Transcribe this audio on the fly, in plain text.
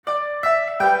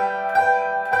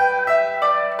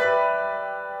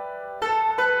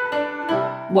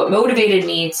What motivated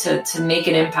me to make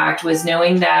an impact was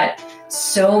knowing that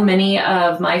so many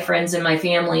of my friends and my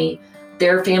family,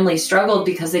 their families struggled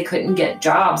because they couldn't get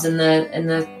jobs in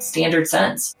the standard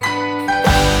sense.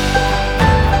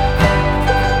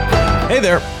 Hey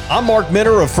there, I'm Mark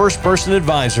Minner of First Person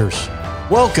Advisors.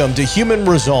 Welcome to Human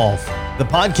Resolve, the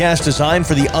podcast designed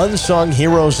for the unsung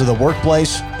heroes of the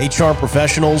workplace, HR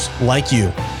professionals like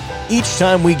you. Each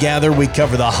time we gather, we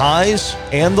cover the highs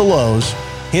and the lows,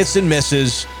 hits and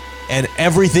misses, and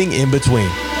everything in between.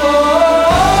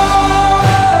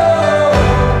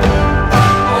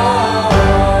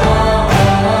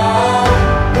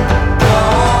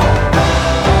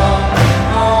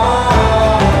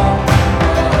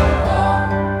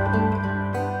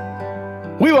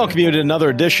 We welcome you to another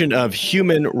edition of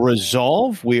Human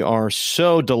Resolve. We are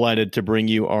so delighted to bring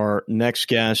you our next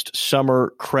guest,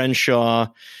 Summer Crenshaw.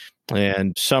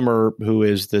 And Summer, who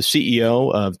is the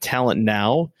CEO of Talent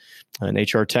Now, an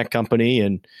HR tech company.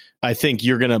 And I think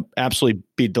you're going to absolutely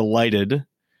be delighted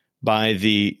by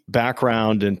the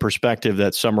background and perspective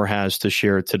that Summer has to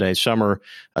share today. Summer,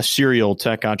 a serial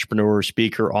tech entrepreneur,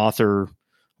 speaker, author,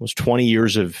 was 20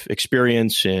 years of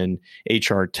experience in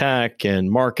HR tech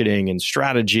and marketing and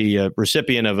strategy, a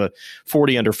recipient of a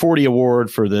 40 Under 40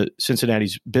 award for the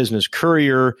Cincinnati's Business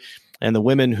Courier and the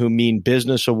Women Who Mean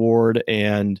Business Award,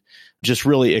 and just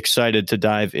really excited to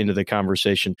dive into the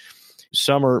conversation.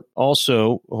 Summer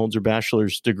also holds her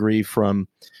bachelor's degree from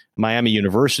Miami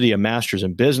University, a master's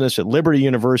in business at Liberty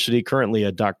University, currently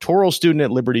a doctoral student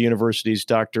at Liberty University's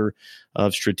Doctor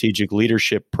of Strategic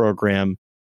Leadership program.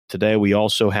 Today, we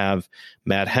also have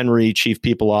Matt Henry, Chief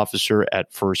People Officer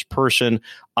at First Person.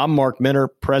 I'm Mark Minner,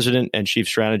 President and Chief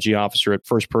Strategy Officer at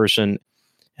First Person.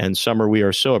 And Summer, we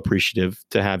are so appreciative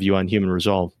to have you on Human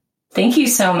Resolve. Thank you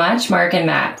so much, Mark and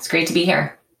Matt. It's great to be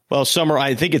here. Well, Summer,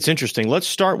 I think it's interesting. Let's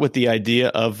start with the idea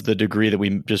of the degree that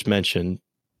we just mentioned.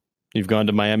 You've gone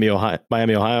to Miami, Ohio,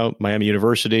 Miami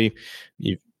University.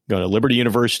 You've gone to Liberty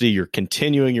University. You're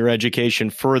continuing your education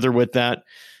further with that.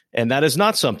 And that is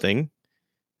not something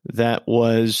that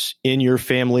was in your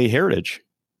family heritage.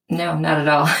 No, not at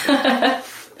all.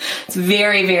 It's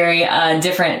very, very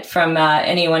different from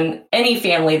any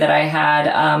family that I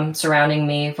had surrounding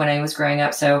me when I was growing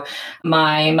up. So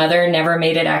my mother never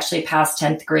made it actually past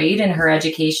 10th grade in her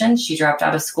education. She dropped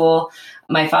out of school.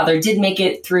 My father did make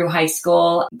it through high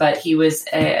school, but he was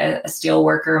a steel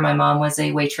worker. My mom was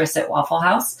a waitress at Waffle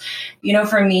House. You know,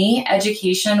 for me,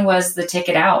 education was the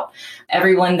ticket out.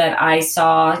 Everyone that I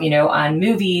saw, on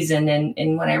movies and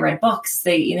when I read books,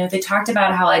 they talked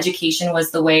about how education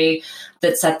was the way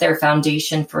that set their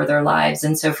foundation for their lives.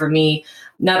 And so for me,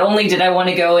 not only did I want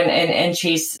to go and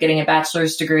chase getting a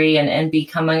bachelor's degree and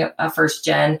becoming a first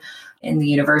gen in the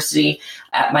university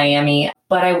at Miami,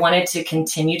 but I wanted to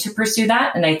continue to pursue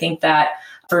that. And I think that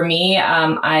for me,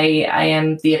 I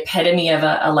am the epitome of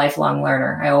a lifelong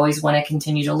learner. I always want to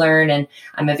continue to learn, and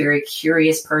I'm a very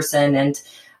curious person, and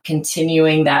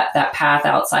continuing that path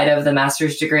outside of the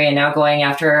master's degree and now going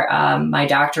after my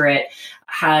doctorate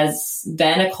has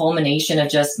been a culmination of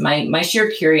just my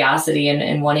sheer curiosity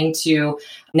and wanting to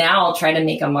now try to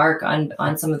make a mark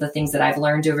on some of the things that I've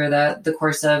learned over the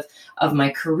course of my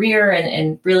career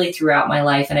and really throughout my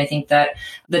life. And I think that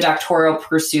the doctoral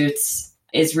pursuits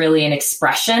is really an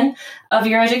expression of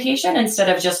your education instead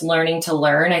of just learning to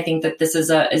learn. I think that this is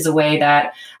a way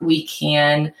that we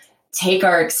can take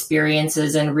our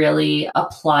experiences and really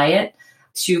apply it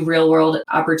to real world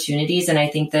opportunities. And I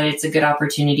think that it's a good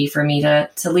opportunity for me to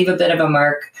leave a bit of a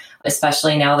mark,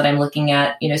 especially now that I'm looking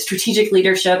at, strategic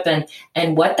leadership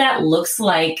and what that looks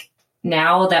like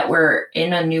now that we're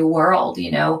in a new world.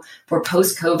 We're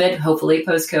post-COVID, hopefully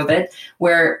post-COVID,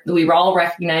 where we all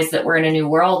recognize that we're in a new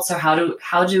world. So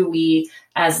how do we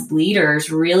as leaders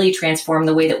really transform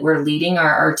the way that we're leading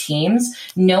our teams,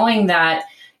 knowing that,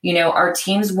 our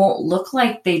teams won't look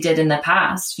like they did in the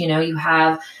past. You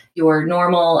have your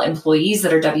normal employees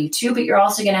that are W-2, but you're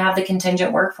also going to have the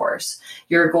contingent workforce.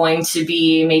 You're going to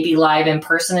be maybe live in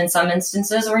person in some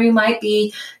instances, or you might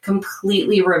be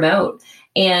completely remote.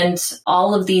 And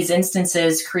all of these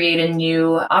instances create a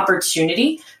new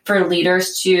opportunity for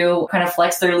leaders to kind of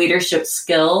flex their leadership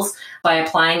skills by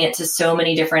applying it to so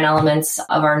many different elements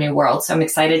of our new world. So I'm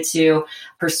excited to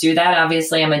pursue that.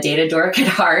 Obviously, I'm a data dork at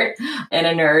heart and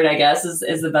a nerd, I guess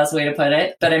is the best way to put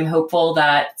it. But I'm hopeful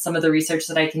that some of the research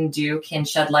that I can do can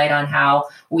shed light on how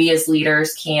we as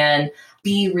leaders can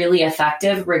be really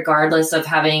effective, regardless of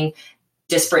having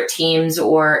disparate teams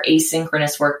or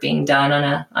asynchronous work being done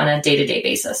on a day-to-day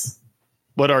basis.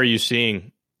 What are you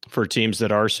seeing for teams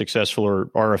that are successful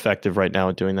or are effective right now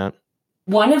at doing that?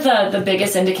 One of the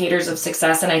biggest indicators of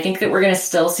success, and I think that we're going to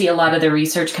still see a lot of the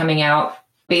research coming out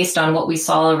based on what we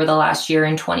saw over the last year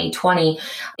in 2020,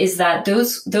 is that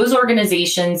those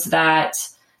organizations that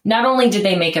not only did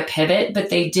they make a pivot, but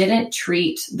they didn't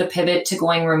treat the pivot to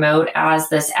going remote as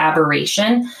this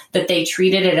aberration, that they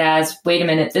treated it as, wait a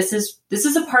minute, this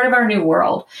is a part of our new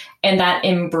world. And that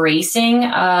embracing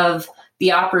of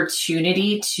the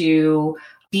opportunity to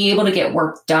be able to get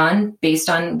work done based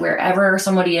on wherever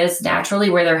somebody is naturally,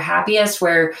 where they're happiest,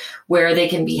 where they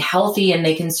can be healthy and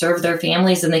they can serve their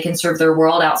families and they can serve their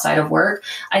world outside of work.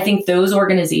 I think those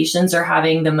organizations are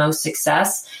having the most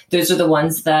success. Those are the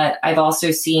ones that I've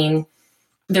also seen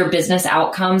their business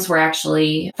outcomes were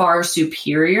actually far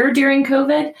superior during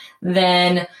COVID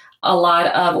than a lot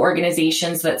of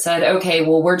organizations that said, okay,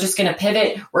 well, we're just going to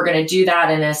pivot. We're going to do that.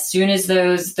 And as soon as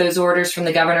those orders from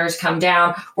the governors come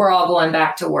down, we're all going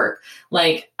back to work.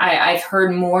 Like I've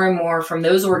heard more and more from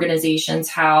those organizations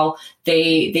how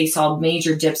they saw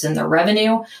major dips in their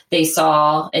revenue. They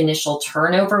saw initial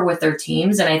turnover with their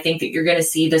teams. And I think that you're going to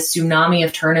see the tsunami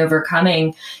of turnover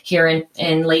coming here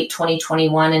in late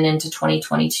 2021 and into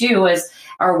 2022 as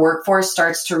our workforce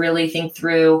starts to really think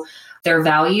through their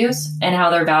values and how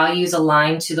their values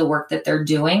align to the work that they're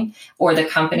doing or the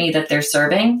company that they're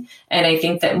serving. And I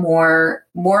think that more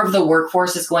of the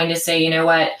workforce is going to say, you know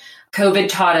what, COVID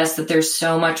taught us that there's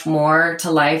so much more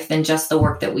to life than just the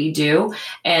work that we do.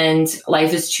 And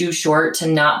life is too short to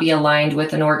not be aligned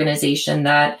with an organization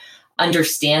that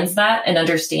understands that and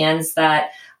understands that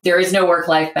there is no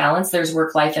work-life balance. There's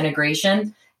work-life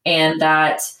integration, and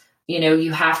that,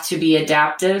 you have to be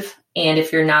adaptive. And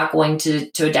if you're not going to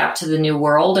adapt to the new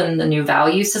world and the new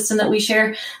value system that we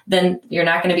share, then you're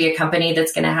not going to be a company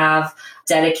that's going to have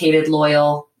dedicated,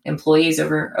 loyal employees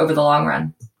over the long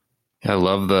run. I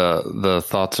love the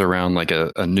thoughts around like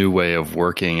a new way of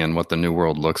working and what the new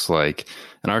world looks like.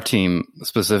 And our team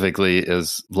specifically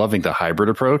is loving the hybrid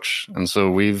approach. And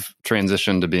so we've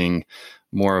transitioned to being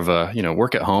more of a,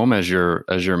 work at home as your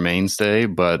mainstay,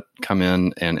 but come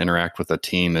in and interact with a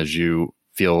team as you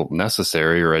feel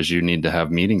necessary or as you need to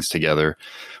have meetings together.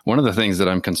 One of the things that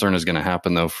I'm concerned is going to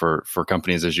happen, though, for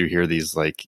companies, as you hear these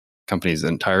like companies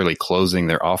entirely closing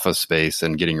their office space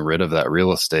and getting rid of that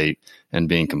real estate and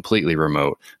being completely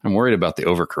remote. I'm worried about the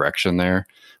overcorrection there,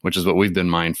 which is what we've been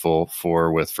mindful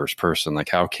for with First Person. Like,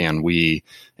 how can we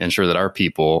ensure that our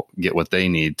people get what they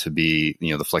need to be,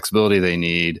 the flexibility they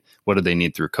need? What did they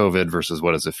need through COVID versus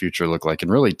what does the future look like?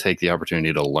 And really take the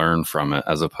opportunity to learn from it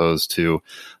as opposed to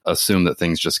assume that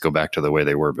things just go back to the way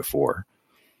they were before.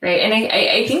 Right. And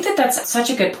I think that that's such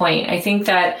a good point. I think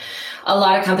that a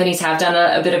lot of companies have done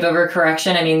a bit of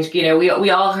overcorrection. I mean, we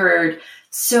all heard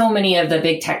so many of the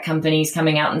big tech companies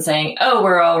coming out and saying, oh,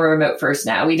 we're all remote first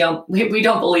now. We don't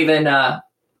believe in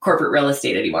corporate real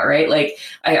estate anymore. Right. Like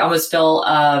I almost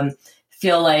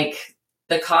feel like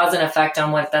the cause and effect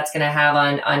on what that's going to have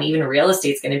on even real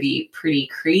estate is going to be pretty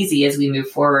crazy as we move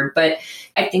forward. But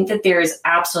I think that there is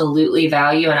absolutely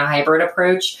value in a hybrid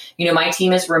approach. My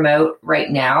team is remote right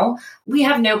now. We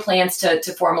have no plans to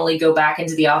formally go back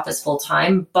into the office full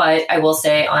time. But I will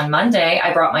say on Monday,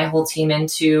 I brought my whole team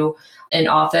into an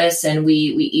office and we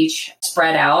each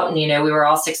spread out and, we were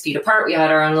all 6 feet apart. We had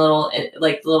our own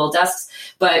little desks,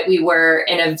 but we were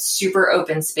in a super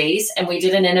open space and we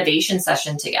did an innovation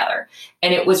session together.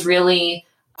 And it was really,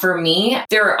 for me,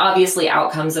 there are obviously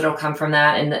outcomes that'll come from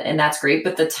that and that's great.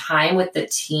 But the time with the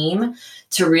team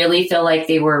to really feel like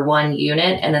they were one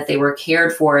unit and that they were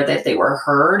cared for, that they were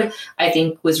heard, I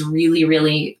think was really,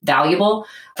 really valuable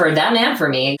for them and for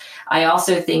me. I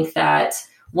also think that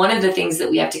one of the things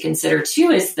that we have to consider too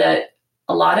is that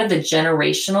a lot of the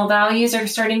generational values are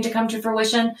starting to come to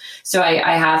fruition. So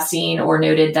I have seen or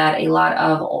noted that a lot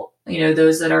of,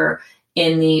 those that are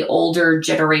in the older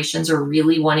generations are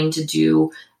really wanting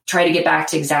to try to get back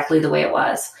to exactly the way it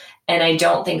was. And I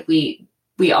don't think we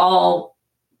all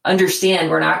understand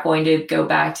we're not going to go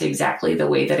back to exactly the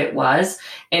way that it was.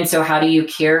 And so how do you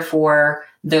care for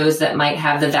those that might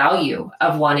have the value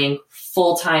of wanting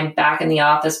full-time back in the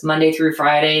office Monday through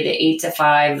Friday, the 8 to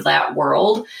 5, that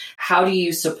world? How do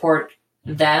you support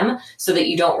them so that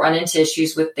you don't run into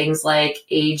issues with things like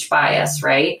age bias,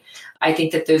 right? I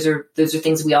think that those are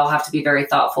things we all have to be very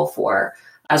thoughtful for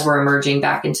as we're emerging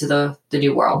back into the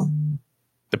new world.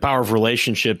 The power of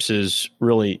relationships is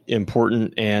really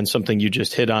important and something you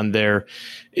just hit on there.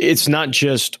 It's not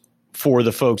just for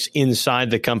the folks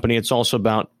inside the company. It's also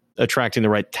about attracting the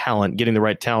right talent, getting the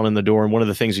right talent in the door. And one of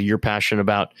the things that you're passionate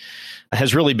about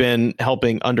has really been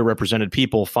helping underrepresented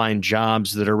people find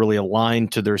jobs that are really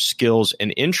aligned to their skills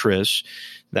and interests,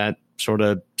 that sort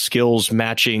of skills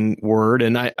matching word.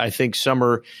 And I think,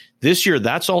 Summer, this year,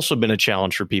 that's also been a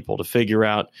challenge for people to figure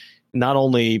out, not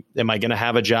only am I going to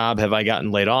have a job, have I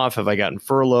gotten laid off, have I gotten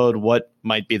furloughed, what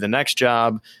might be the next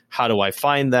job, how do I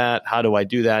find that, how do I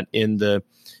do that in the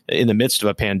midst of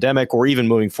a pandemic, or even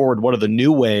moving forward, what are the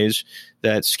new ways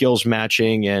that skills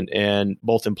matching and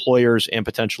both employers and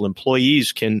potential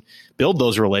employees can build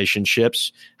those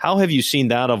relationships? How have you seen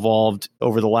that evolved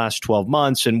over the last 12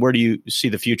 months, and where do you see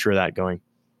the future of that going?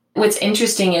 What's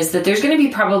interesting is that there's going to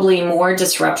be probably more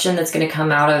disruption that's going to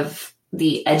come out of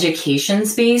the education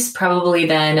space probably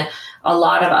than a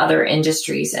lot of other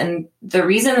industries. And the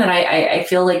reason that I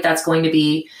feel like that's going to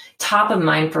be top of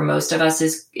mind for most of us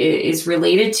is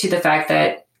related to the fact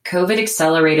that COVID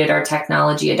accelerated our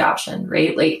technology adoption,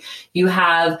 right? Like, you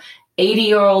have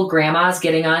 80-year-old grandmas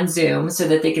getting on Zoom so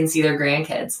that they can see their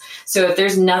grandkids. So if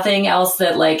there's nothing else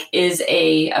that like is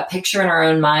a picture in our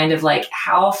own mind of like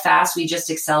how fast we just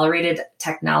accelerated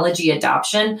technology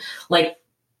adoption, like,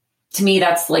 to me,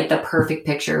 that's like the perfect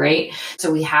picture, right?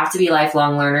 So we have to be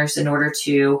lifelong learners in order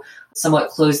to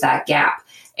somewhat close that gap.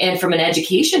 And from an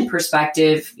education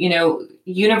perspective,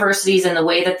 universities and the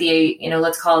way that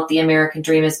let's call it the American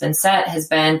dream has been set has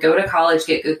been go to college,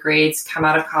 get good grades, come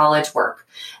out of college, work.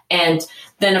 And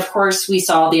then, of course, we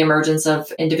saw the emergence of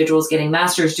individuals getting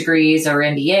master's degrees or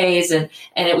MBAs, and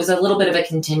it was a little bit of a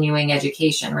continuing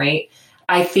education, right?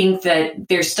 I think that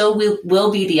there still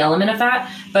will be the element of that,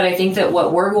 but I think that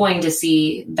what we're going to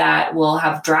see that will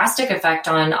have drastic effect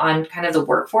on kind of the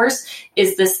workforce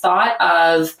is this thought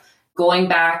of going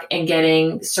back and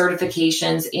getting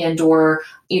certifications and or,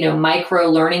 micro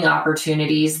learning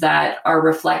opportunities that are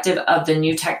reflective of the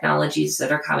new technologies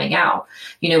that are coming out.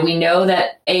 We know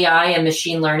that AI and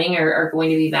machine learning are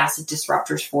going to be massive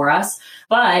disruptors for us,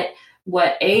 but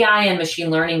what AI and machine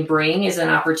learning bring is an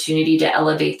opportunity to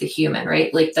elevate the human,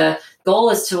 right? Like, the goal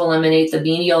is to eliminate the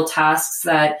menial tasks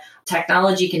that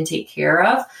technology can take care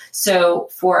of. So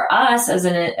for us as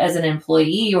an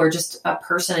employee or just a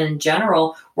person in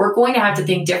general, we're going to have to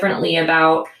think differently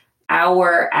about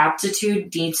our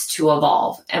aptitude needs to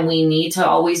evolve. And we need to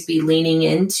always be leaning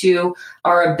into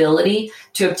our ability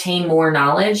to obtain more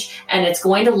knowledge. And it's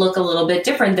going to look a little bit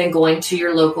different than going to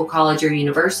your local college or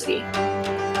university.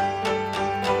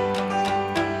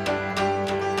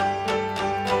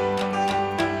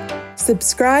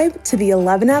 Subscribe to the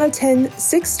 11 out of 10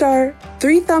 6-star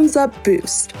 3 thumbs up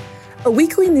boost, a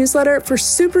weekly newsletter for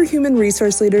superhuman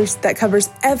resource leaders that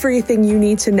covers everything you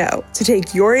need to know to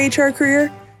take your HR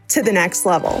career to the next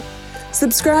level.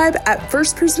 Subscribe at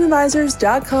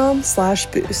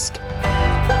firstpersonadvisors.com/boost.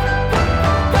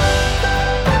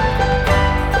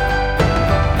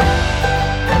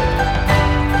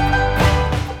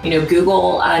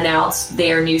 Google announced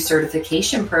their new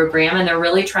certification program, and they're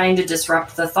really trying to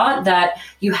disrupt the thought that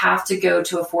you have to go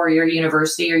to a 4-year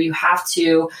university or you have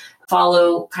to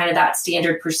follow kind of that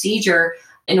standard procedure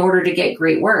in order to get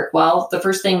great work. Well, the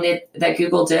first thing that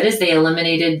Google did is they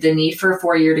eliminated the need for a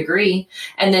 4-year degree.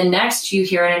 And then next you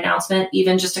hear an announcement,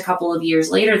 even just a couple of years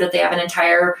later, that they have an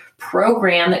entire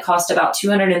program that costs about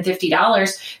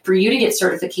 $250 for you to get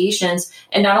certifications.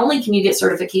 And not only can you get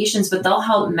certifications, but they'll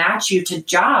help match you to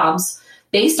jobs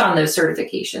based on those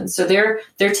certifications. So they're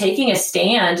taking a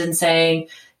stand and saying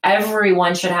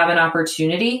everyone should have an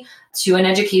opportunity to an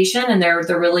education, and they're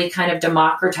really kind of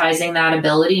democratizing that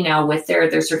ability now with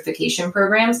their certification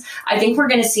programs. I think we're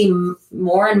going to see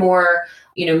more and more,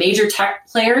 major tech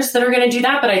players that are going to do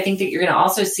that, but I think that you're going to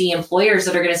also see employers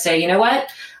that are going to say, you know what,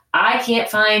 I can't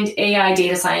find AI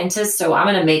data scientists, so I'm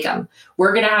going to make them.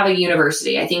 We're going to have a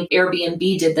university. I think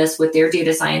Airbnb did this with their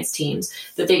data science teams,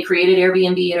 that they created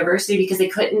Airbnb University because they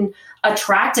couldn't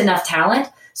attract enough talent.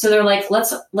 So they're like,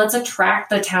 let's attract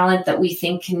the talent that we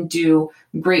think can do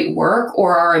great work,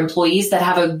 or our employees that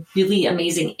have a really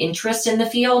amazing interest in the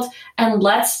field, and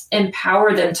let's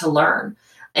empower them to learn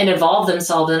and evolve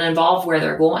themselves and evolve where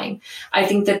they're going. I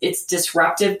think that it's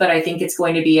disruptive, but I think it's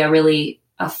going to be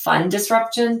a fun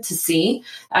disruption to see.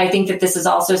 I think that this is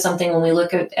also something, when we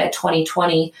look at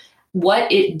 2020,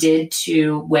 what it did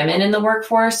to women in the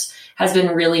workforce has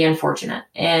been really unfortunate.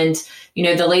 And,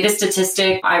 the latest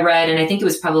statistic I read, and I think it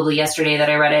was probably yesterday that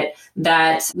I read it,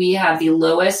 that we have the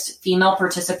lowest female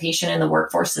participation in the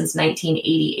workforce since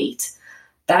 1988.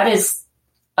 That is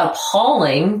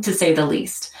appalling, to say the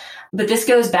least. But this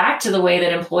goes back to the way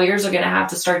that employers are going to have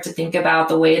to start to think about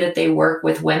the way that they work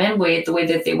with women, the way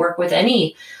that they work with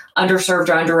any underserved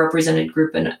or underrepresented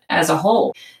group as a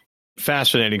whole.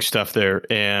 Fascinating stuff there.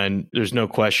 And there's no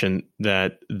question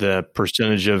that the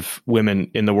percentage of women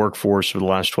in the workforce for the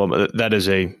last 12 months, that is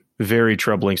a very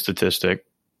troubling statistic.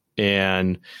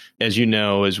 And as you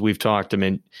know, as we've talked, I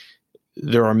mean,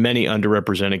 there are many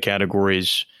underrepresented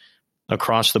categories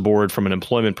across the board from an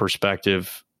employment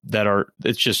perspective that are,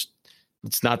 it's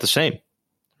not the same,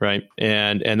 right?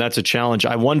 And that's a challenge.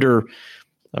 I wonder,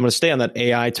 I'm going to stay on that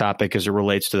AI topic as it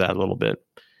relates to that a little bit.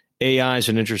 AI is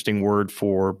an interesting word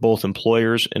for both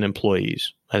employers and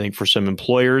employees. I think for some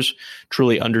employers,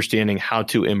 truly understanding how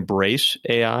to embrace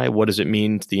AI. What does it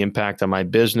mean to the impact on my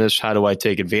business? How do I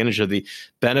take advantage of the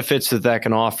benefits that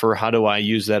can offer? How do I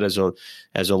use that as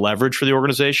a leverage for the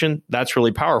organization? That's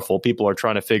really powerful. People are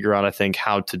trying to figure out, I think,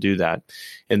 how to do that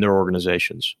in their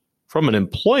organizations. From an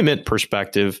employment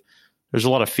perspective, there's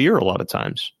a lot of fear a lot of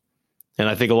times. And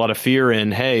I think a lot of fear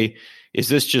in, hey, is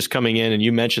this just coming in, and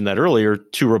you mentioned that earlier,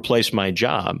 to replace my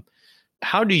job?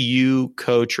 How do you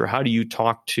coach or how do you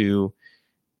talk to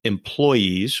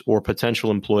employees or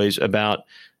potential employees about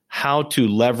how to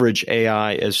leverage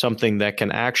AI as something that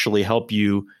can actually help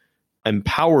you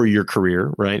empower your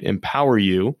career, right? Empower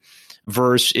you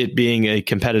versus it being a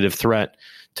competitive threat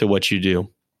to what you do?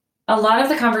 A lot of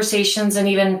the conversations, and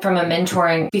even from a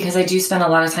mentoring, because I do spend a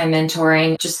lot of time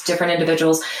mentoring just different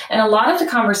individuals, and a lot of the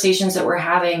conversations that we're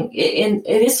having, it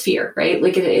is fear, right?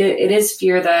 Like it is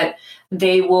fear that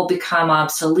they will become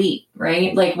obsolete,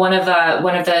 right? Like one of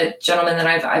the gentlemen that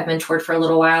I've mentored for a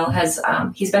little while has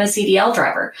he's been a CDL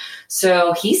driver,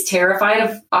 so he's terrified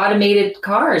of automated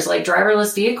cars, like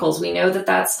driverless vehicles. We know that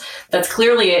that's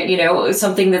clearly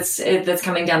something that's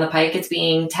coming down the pike. It's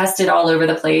being tested all over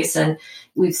the place, and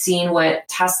we've seen what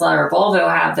Tesla or Volvo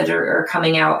have that are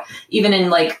coming out, even in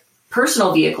like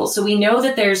personal vehicles. So we know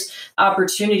that there's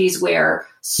opportunities where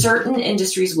certain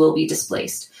industries will be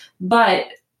displaced. But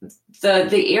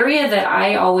the area that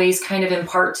I always kind of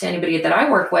impart to anybody that I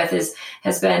work with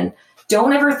has been,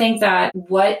 don't ever think that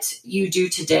what you do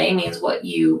today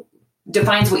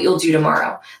defines what you'll do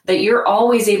tomorrow. That you're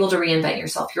always able to reinvent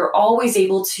yourself. You're always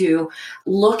able to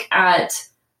look at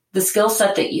the skill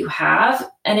set that you have,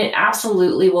 and it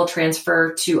absolutely will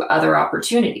transfer to other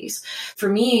opportunities. For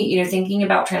me, thinking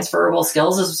about transferable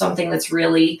skills is something that's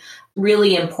really,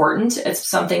 really important. It's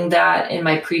something that in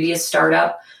my previous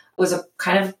startup was a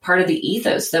kind of part of the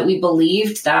ethos, that we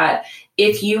believed that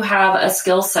if you have a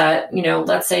skill set,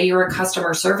 let's say you're a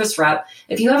customer service rep,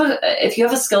 if you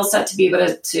have a skill set to be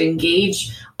able to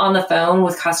engage on the phone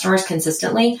with customers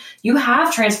consistently, you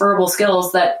have transferable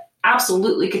skills that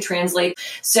absolutely could translate.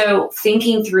 So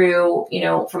thinking through,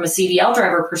 from a CDL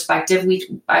driver perspective,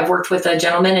 I've worked with a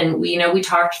gentleman, and we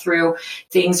talked through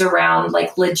things around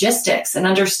like logistics and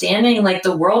understanding like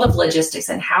the world of logistics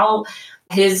and how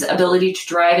his ability to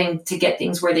drive and to get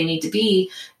things where they need to be,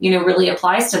 really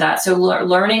applies to that. So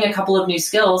learning a couple of new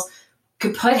skills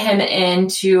could put him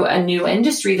into a new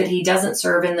industry that he doesn't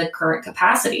serve in the current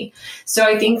capacity. So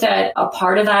I think that a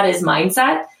part of that is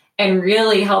mindset, and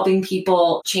really helping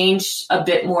people change a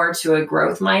bit more to a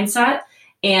growth mindset,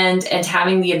 and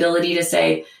having the ability to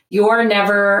say, you're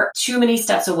never too many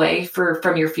steps away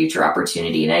from your future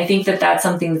opportunity. And I think that that's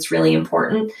something that's really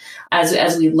important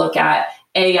as we look at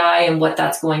AI and what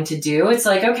that's going to do. It's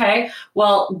like, okay,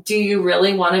 well, do you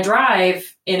really want to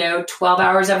drive, 12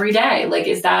 hours every day? Like,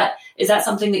 is that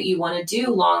something that you want to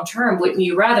do long term? Wouldn't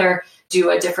you rather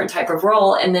do a different type of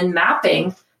role, and then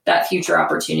mapping that future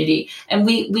opportunity? And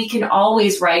we can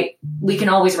always write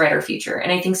our future.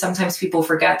 And I think sometimes people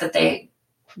forget that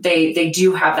they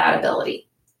do have that ability.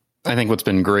 I think what's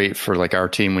been great for like our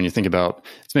team, when you think about,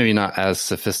 it's maybe not as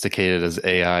sophisticated as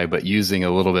AI, but using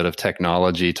a little bit of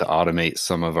technology to automate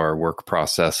some of our work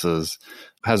processes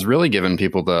has really given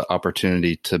people the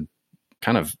opportunity to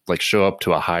kind of like show up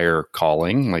to a higher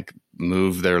calling, like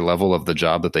move their level of the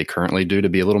job that they currently do to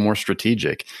be a little more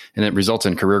strategic. And it results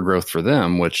in career growth for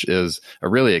them, which is a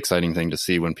really exciting thing to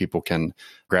see when people can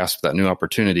grasp that new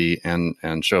opportunity and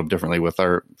show up differently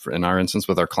in our instance,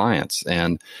 with our clients.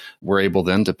 And we're able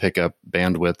then to pick up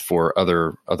bandwidth for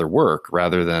other work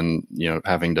rather than,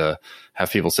 having to have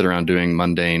people sit around doing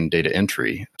mundane data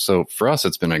entry. So for us,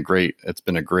 it's been a great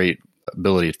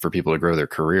ability for people to grow their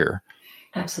career.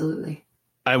 Absolutely.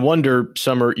 I wonder,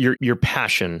 Summer, your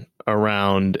passion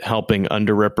around helping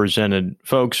underrepresented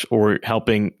folks or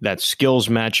helping that skills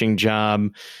matching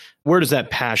job, where does that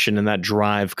passion and that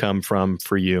drive come from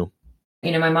for you?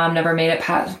 My mom never made it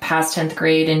past 10th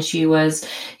grade, and she was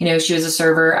a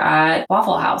server at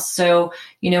Waffle House. So,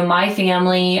 my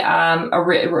family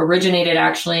originated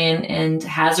actually in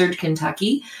Hazard,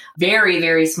 Kentucky, very,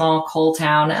 very small coal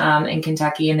town in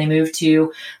Kentucky. And they moved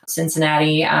to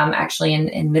Cincinnati, actually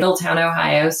in Middletown,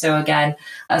 Ohio. So again,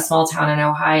 a small town in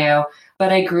Ohio.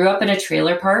 But I grew up in a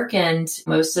trailer park, and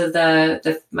most of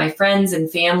my friends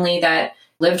and family that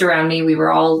lived around me, we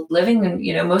were all living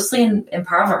in, mostly in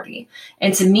poverty.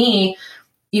 And to me,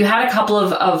 you had a couple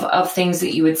of things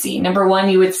that you would see. Number one,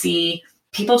 you would see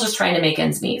people just trying to make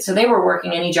ends meet. So they were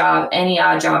working any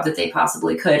odd job that they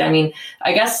possibly could. I mean,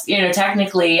 I guess,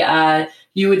 technically,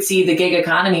 you would see the gig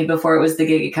economy before it was the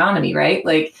gig economy, right?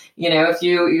 Like, if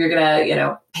you're going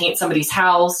to, paint somebody's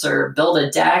house or build a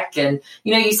deck, and,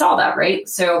 you saw that, right?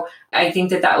 So I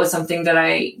think that was something that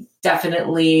I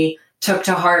definitely took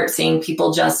to heart, seeing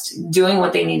people just doing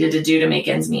what they needed to do to make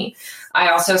ends meet. I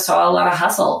also saw a lot of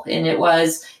hustle, and it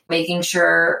was making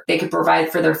sure they could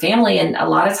provide for their family. And a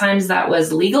lot of times that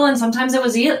was legal, and sometimes it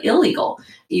was illegal.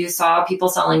 You saw people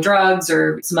selling drugs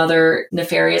or some other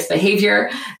nefarious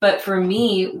behavior. But for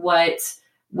me, what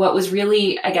was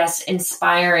really, I guess,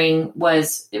 inspiring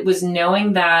was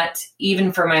knowing that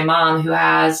even for my mom, who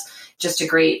has just a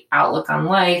great outlook on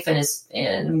life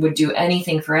and would do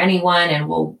anything for anyone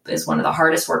and is one of the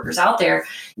hardest workers out there.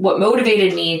 What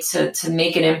motivated me to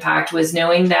make an impact was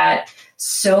knowing that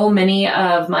so many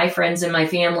of my friends and my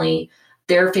family,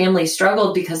 their families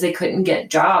struggled because they couldn't get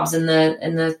jobs in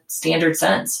the standard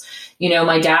sense.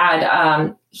 My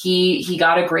dad, he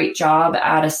got a great job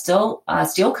at a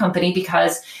steel company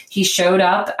because he showed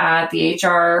up at the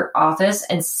HR office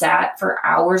and sat for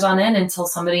hours on end until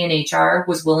somebody in HR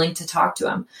was willing to talk to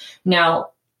him. Now,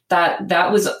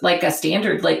 that was like a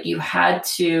standard, like you had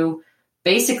to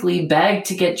basically beg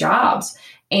to get jobs.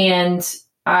 And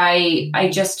I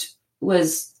just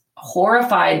was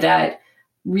horrified that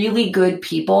really good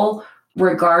people,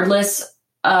 regardless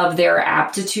of their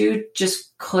aptitude,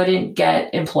 just couldn't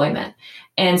get employment.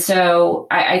 And so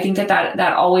I think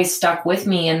that always stuck with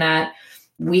me, and that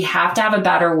we have to have a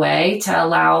better way to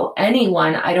allow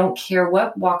anyone, I don't care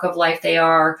what walk of life they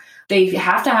are, they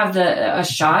have to have a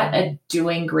shot at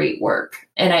doing great work.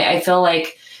 And I feel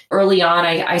like early on,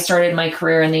 I started my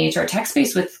career in the HR tech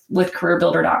space with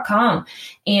CareerBuilder.com.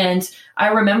 And I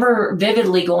remember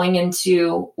vividly going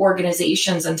into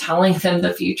organizations and telling them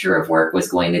the future of work was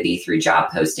going to be through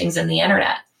job postings and the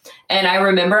internet. And I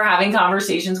remember having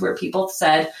conversations where people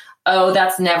said, oh,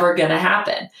 that's never going to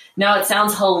happen. Now it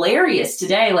sounds hilarious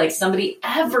today, like somebody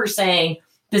ever saying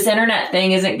this internet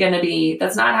thing isn't going to be,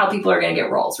 that's not how people are going to get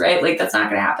roles, right? Like that's not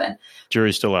going to happen.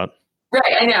 Jury's still out.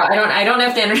 Right. I know. I don't know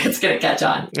if the internet's going to catch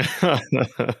on.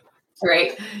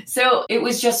 Right. So it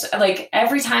was just like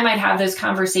every time I'd have those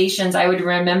conversations, I would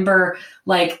remember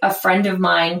like a friend of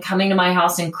mine coming to my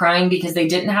house and crying because they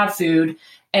didn't have food.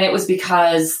 And it was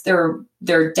because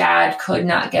their dad could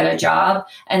not get a job.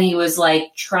 And he was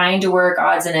like trying to work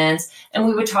odds and ends. And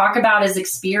we would talk about his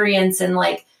experience, and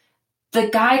like the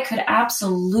guy could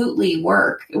absolutely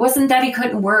work. It wasn't that he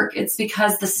couldn't work. It's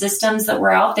because the systems that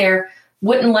were out there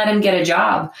wouldn't let him get a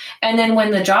job. And then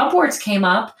when the job boards came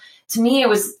up, to me, it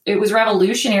was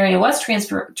revolutionary, and it was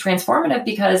transformative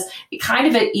because it kind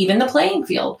of evened the playing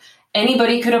field.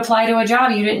 Anybody could apply to a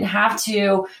job. You didn't have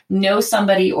to know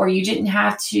somebody, or you didn't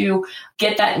have to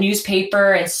get that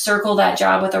newspaper and circle that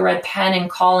job with a red pen and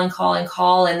call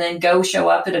and then go show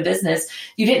up at a business.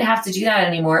 You didn't have to do that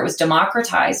anymore. It was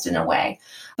democratized in a way.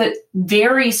 But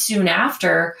very soon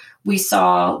after, we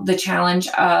saw the challenge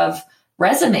of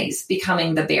resumes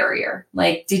becoming the barrier.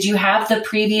 Like, did you have the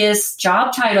previous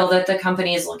job title that the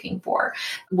company is looking for?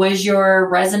 Was your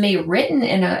resume written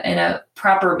in a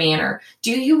proper manner? Do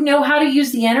you know how to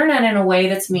use the internet in a way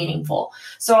that's meaningful?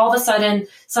 So all of a sudden,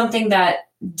 something that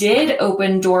did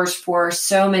open doors for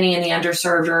so many in the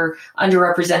underserved or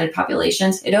underrepresented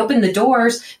populations, it opened the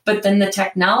doors, but then the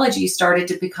technology started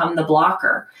to become the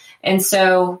blocker. And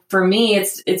so for me,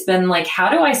 it's been like, how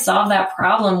do I solve that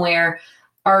problem where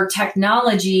our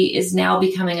technology is now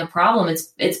becoming a problem?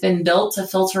 It's been built to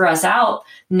filter us out,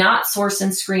 not source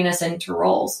and screen us into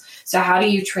roles. So how do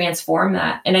you transform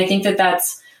that? And I think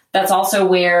that's also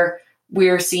where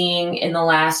we're seeing in the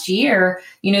last year,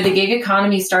 the gig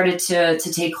economy started to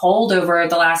take hold over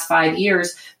the last 5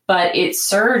 years, but it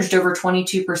surged over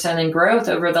 22% in growth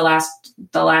over the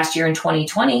last year in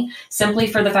 2020, simply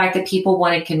for the fact that people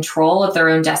wanted control of their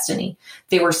own destiny.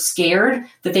 They were scared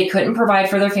that they couldn't provide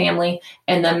for their family,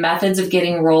 and the methods of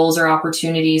getting roles or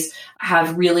opportunities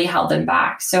have really held them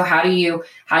back. So how do you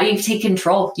take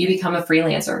control? You become a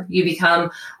freelancer. You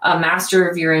become a master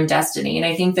of your own destiny. And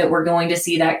I think that we're going to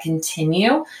see that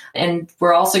continue. And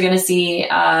we're also going to see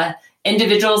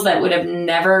individuals that would have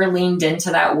never leaned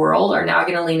into that world are now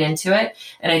going to lean into it.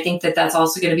 And I think that that's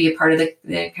also going to be a part of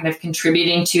the kind of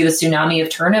contributing to the tsunami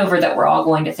of turnover that we're all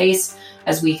going to face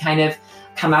as we kind of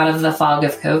come out of the fog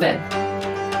of COVID.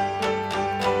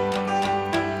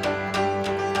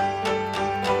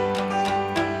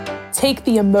 Take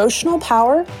the emotional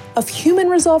power of human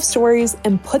resolve stories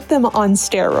and put them on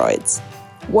steroids.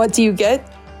 What do you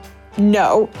get?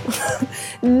 No,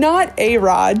 not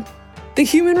A-Rod. The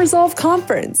Human Resolve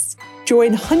Conference.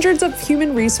 Join hundreds of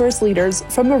human resource leaders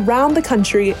from around the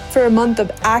country for a month of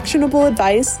actionable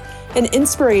advice and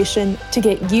inspiration to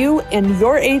get you and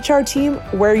your HR team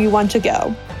where you want to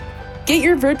go. Get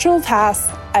your virtual pass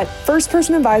at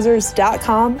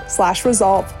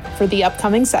firstpersonadvisors.com/resolve for the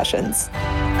upcoming sessions.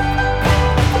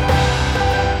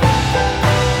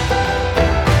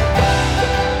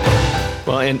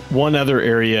 Well, and one other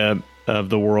area of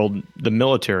the world, the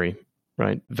military,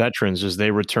 right? Veterans, as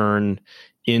they return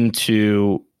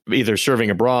into either serving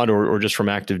abroad or just from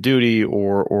active duty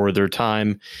or their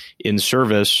time in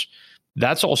service,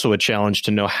 that's also a challenge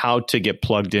to know how to get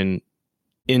plugged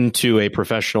into a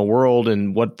professional world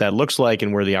and what that looks like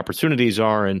and where the opportunities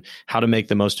are and how to make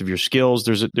the most of your skills.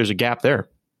 There's a gap there.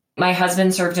 My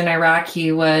husband served in Iraq.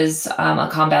 He was a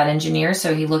combat engineer,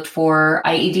 so he looked for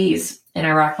IEDs in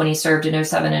Iraq when he served in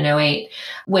 2007 and 2008.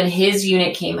 When his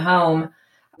unit came home,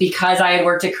 because I had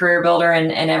worked at Career Builder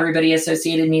and everybody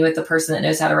associated me with the person that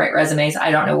knows how to write resumes,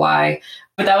 I don't know why,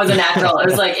 but that was a natural. It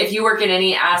was like, if you work in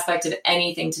any aspect of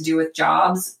anything to do with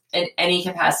jobs in any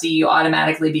capacity, you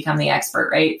automatically become the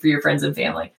expert, right? For your friends and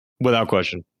family. Without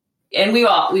question. And we've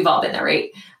all been there,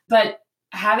 right? But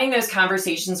having those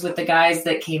conversations with the guys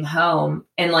that came home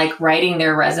and like writing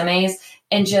their resumes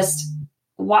and just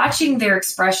watching their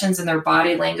expressions and their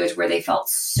body language where they felt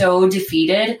so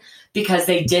defeated because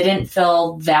they didn't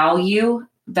feel valued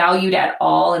at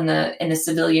all in the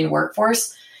civilian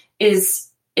workforce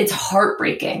it's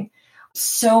heartbreaking.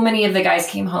 So many of the guys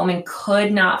came home and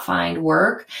could not find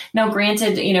work. Now,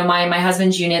 granted, my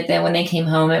husband's unit, then when they came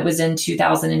home, it was in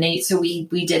 2008. So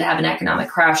we did have an economic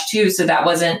crash too. So that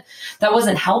wasn't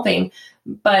helping.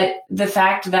 But the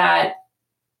fact that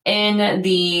in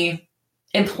the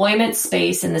employment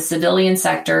space in the civilian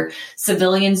sector,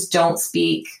 civilians don't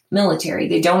speak military.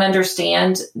 They don't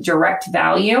understand direct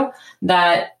value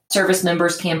that service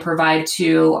members can provide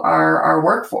to our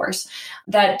workforce.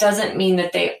 That doesn't mean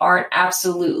that they aren't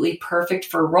absolutely perfect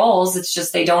for roles. It's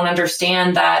just they don't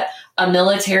understand that a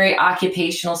military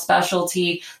occupational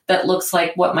specialty that looks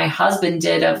like what my husband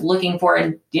did of looking for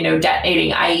and,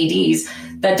 detonating IEDs,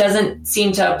 that doesn't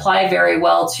seem to apply very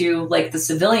well to like the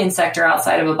civilian sector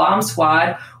outside of a bomb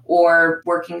squad or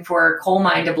working for a coal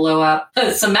mine to blow up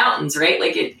some mountains, right?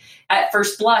 Like at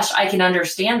first blush, I can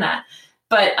understand that.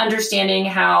 But understanding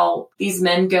how these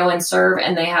men go and serve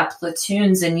and they have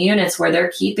platoons and units where they're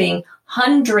keeping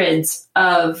hundreds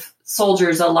of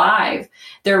soldiers alive.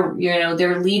 They're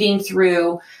leading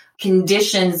through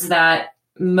conditions that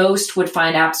most would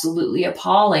find absolutely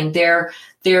appalling. They're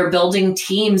building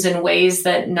teams in ways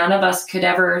that none of us could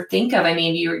ever think of. I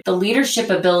mean, the leadership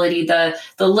ability, the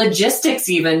logistics,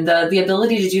 even the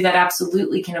ability to do that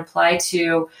absolutely can apply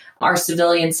to our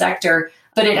civilian sector.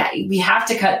 But we have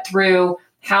to cut through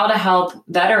how to help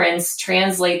veterans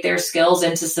translate their skills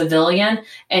into civilian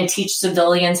and teach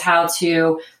civilians how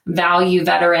to value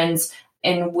veterans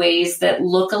in ways that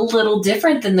look a little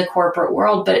different than the corporate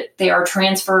world, but they are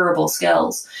transferable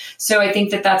skills. So I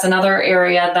think that that's another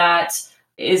area that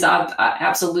is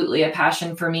absolutely a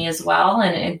passion for me as well.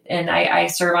 And I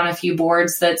serve on a few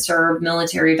boards that serve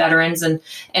military veterans, and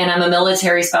I'm a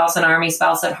military spouse, an Army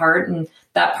spouse at heart, and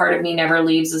that part of me never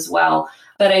leaves as well.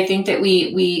 But I think that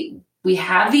we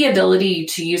have the ability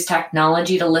to use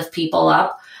technology to lift people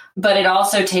up, but it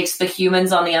also takes the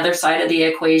humans on the other side of the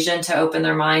equation to open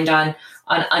their mind on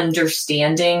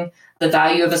understanding the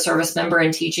value of a service member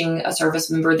and teaching a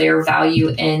service member their value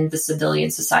in the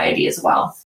civilian society as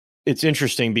well. It's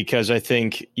interesting because I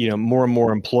think, more and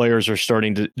more employers are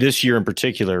starting to, this year in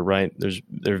particular, right?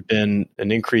 There've been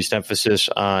an increased emphasis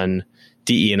on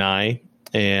DE&I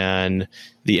and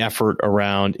the effort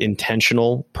around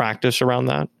intentional practice around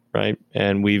that, right?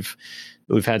 And we've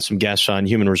had some guests on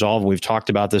Human Resolve, and we've talked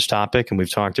about this topic, and we've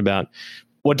talked about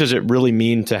what does it really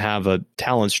mean to have a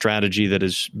talent strategy that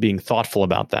is being thoughtful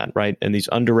about that, right? And these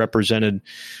underrepresented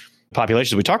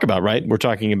populations we talk about, right?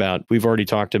 We've already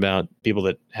talked about people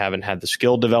that haven't had the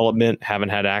skill development, haven't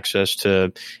had access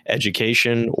to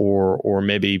education, or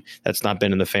maybe that's not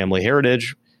been in the family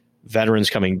heritage, veterans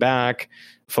coming back,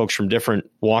 folks from different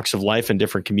walks of life and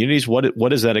different communities.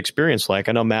 What is that experience like?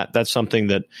 I know, Matt, that's something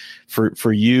that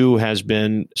for you has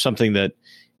been something that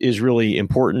is really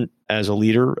important as a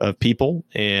leader of people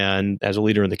and as a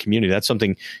leader in the community. That's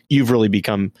something you've really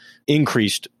become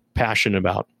increased passion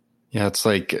about. Yeah, it's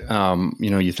like,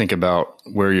 you think about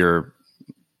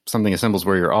something as simple as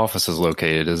where your office is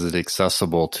located. Is it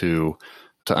accessible to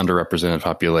underrepresented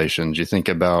populations? You think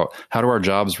about, how do our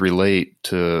jobs relate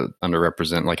to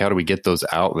underrepresented? Like, how do we get those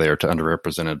out there to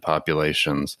underrepresented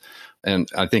populations? And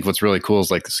I think what's really cool is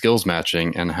like the skills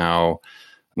matching, and how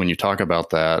when you talk about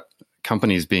that,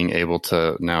 companies being able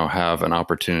to now have an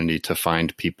opportunity to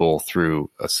find people through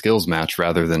a skills match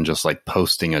rather than just like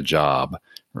posting a job,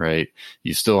 right?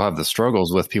 You still have the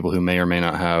struggles with people who may or may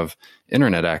not have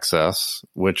internet access,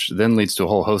 which then leads to a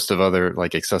whole host of other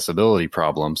like accessibility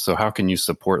problems. So how can you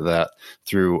support that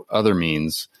through other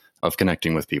means of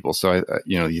connecting with people? So,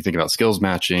 you think about skills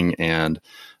matching and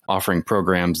offering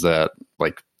programs that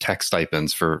like tech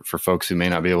stipends for folks who may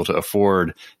not be able to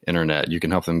afford internet. You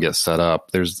can help them get set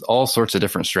up. There's all sorts of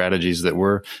different strategies that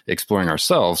we're exploring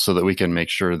ourselves so that we can make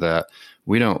sure that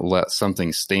we don't let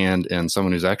something stand in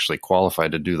someone who's actually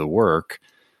qualified to do the work.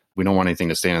 We don't want anything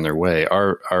to stand in their way.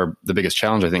 The biggest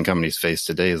challenge I think companies face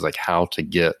today is like how to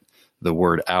get the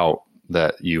word out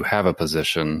that you have a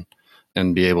position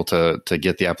and be able to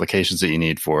get the applications that you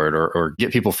need for it, or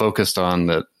get people focused on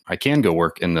that I can go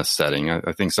work in this setting.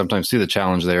 I think sometimes too, the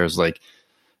challenge there is like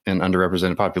in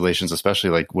underrepresented populations, especially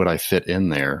like, would I fit in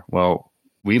there? Well,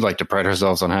 we like to pride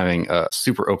ourselves on having a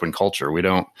super open culture. We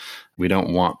don't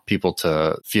want people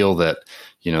to feel that,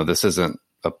 this isn't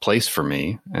a place for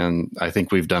me. And I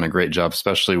think we've done a great job,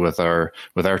 especially with our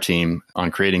team,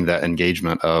 on creating that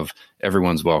engagement of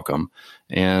everyone's welcome.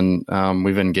 And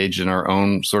we've engaged in our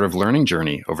own sort of learning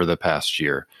journey over the past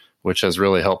year, which has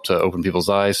really helped to open people's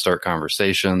eyes, start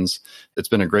conversations. It's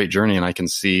been a great journey, and I can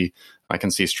see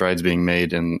strides being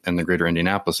made in the greater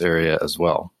Indianapolis area as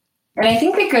well. And I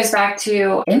think it goes back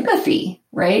to empathy,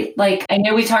 right? Like, I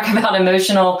know we talk about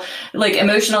emotional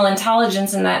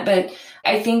intelligence and that, but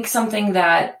I think something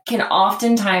that can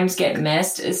oftentimes get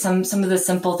missed is some of the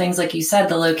simple things, like you said,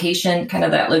 the location, kind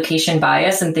of that location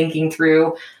bias, and thinking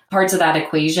through parts of that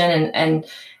equation, and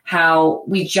how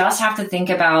we just have to think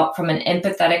about, from an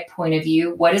empathetic point of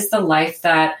view, what is the life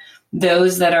that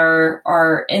those that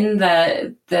are in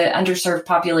the underserved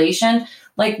population,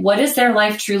 like, what does their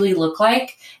life truly look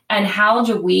like? And how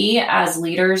do we as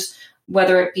leaders,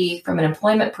 whether it be from an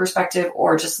employment perspective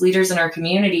or just leaders in our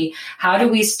community, how do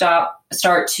we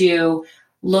start to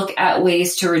look at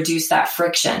ways to reduce that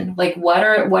friction? Like, what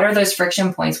are those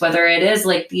friction points? Whether it is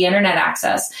like the internet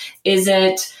access, is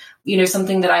it,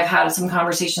 something that I've had some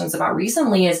conversations about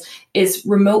recently is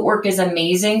remote work is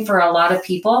amazing for a lot of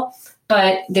people,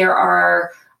 but there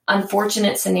are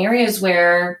unfortunate scenarios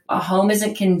where a home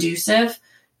isn't conducive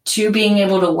to being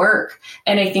able to work.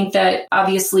 And I think that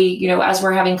obviously, as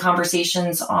we're having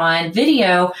conversations on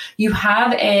video, you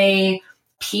have a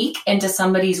peek into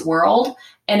somebody's world.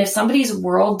 And if somebody's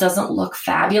world doesn't look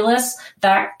fabulous,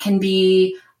 that can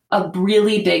be a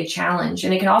really big challenge.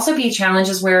 And it can also be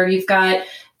challenges where you've got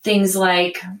things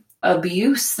like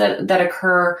abuse that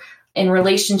occur in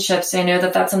relationships. I know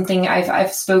that that's something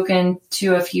I've spoken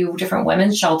to a few different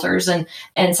women's shelters and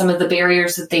some of the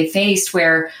barriers that they faced,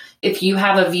 where if you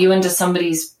have a view into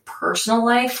somebody's personal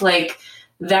life, like,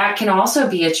 that can also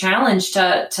be a challenge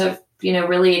to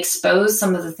really expose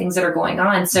some of the things that are going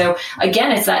on. So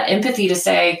again, it's that empathy to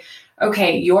say,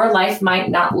 okay, your life might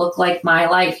not look like my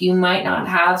life. You might not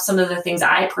have some of the things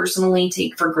I personally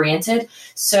take for granted.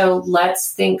 So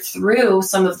let's think through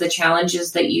some of the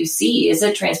challenges that you see. Is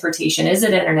it transportation? Is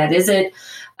it internet? Is it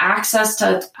access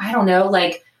to, I don't know,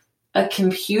 like a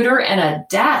computer and a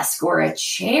desk or a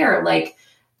chair? Like,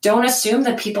 don't assume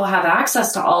that people have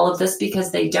access to all of this,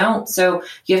 because they don't. So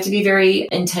you have to be very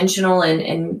intentional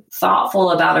and thoughtful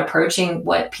about approaching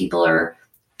what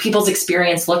people's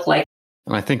experience look like.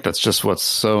 And I think that's just what's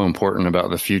so important about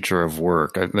the future of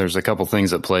work. There's a couple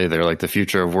things at play there. Like, the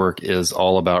future of work is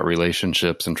all about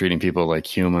relationships and treating people like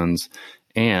humans,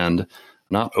 and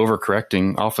not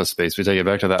overcorrecting office space. We take it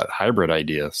back to that hybrid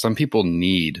idea. Some people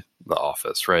need the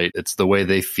office, right? It's the way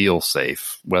they feel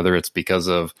safe, whether it's because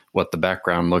of what the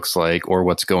background looks like or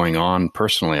what's going on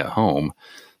personally at home.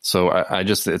 So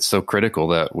it's so critical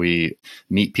that we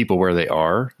meet people where they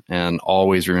are and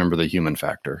always remember the human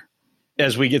factor.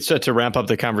 As we get set to wrap up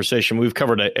the conversation, we've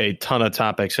covered a ton of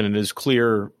topics, and it is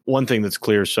clear. One thing that's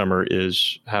clear, Summer,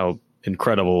 is how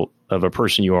incredible of a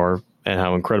person you are and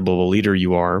how incredible of a leader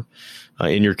you are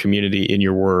in your community, in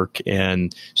your work.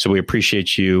 And so we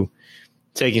appreciate you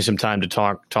taking some time to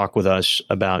talk with us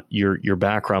about your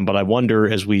background. But I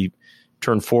wonder, as we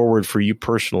turn forward for you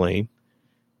personally,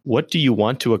 what do you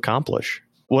want to accomplish?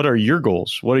 What are your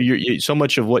goals? What are so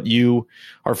much of what you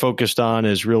are focused on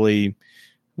is really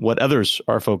what others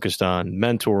are focused on: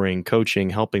 mentoring, coaching,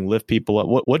 helping lift people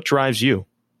up. What drives you?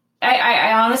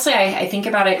 I honestly, I think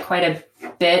about it quite a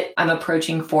bit. I'm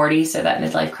approaching 40, so that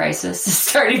midlife crisis is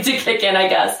starting to kick in, I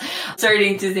guess.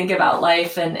 Starting to think about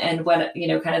life and what,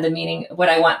 kind of the meaning, what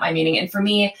I want my meaning. And for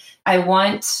me, I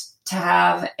want to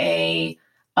have a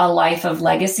life of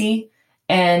legacy.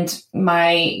 And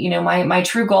my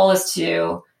true goal is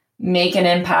to make an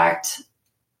impact,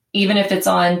 even if it's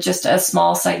on just a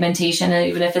small segmentation, and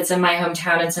even if it's in my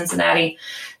hometown in Cincinnati,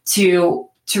 to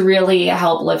really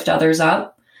help lift others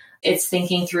up. It's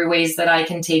thinking through ways that I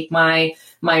can take my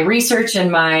research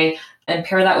and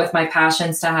pair that with my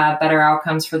passions to have better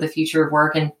outcomes for the future of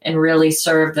work and really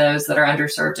serve those that are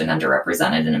underserved and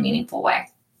underrepresented in a meaningful way.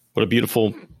 What a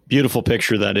beautiful, beautiful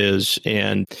picture that is.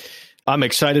 And I'm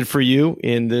excited for you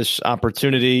in this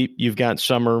opportunity. You've got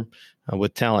Summer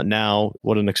with Talent Now.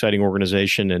 What an exciting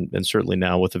organization, and certainly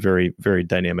now with a very, very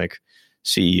dynamic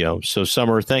CEO. So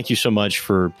Summer, thank you so much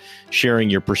for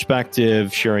sharing your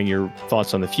perspective, sharing your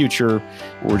thoughts on the future.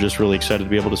 We're just really excited to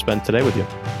be able to spend today with you.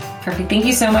 Perfect. Thank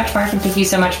you so much, Mark, and thank you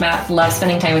so much, Matt. Love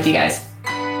spending time with you guys.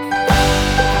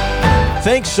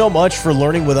 Thanks so much for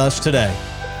learning with us today.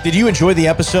 Did you enjoy the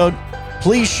episode?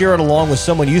 Please share it along with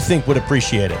someone you think would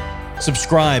appreciate it.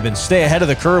 Subscribe and stay ahead of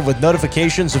the curve with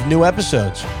notifications of new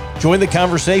episodes. Join the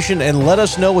conversation and let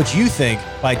us know what you think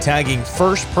by tagging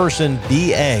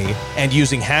FirstPersonBA and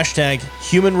using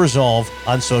 #HumanResolve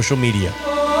on social media.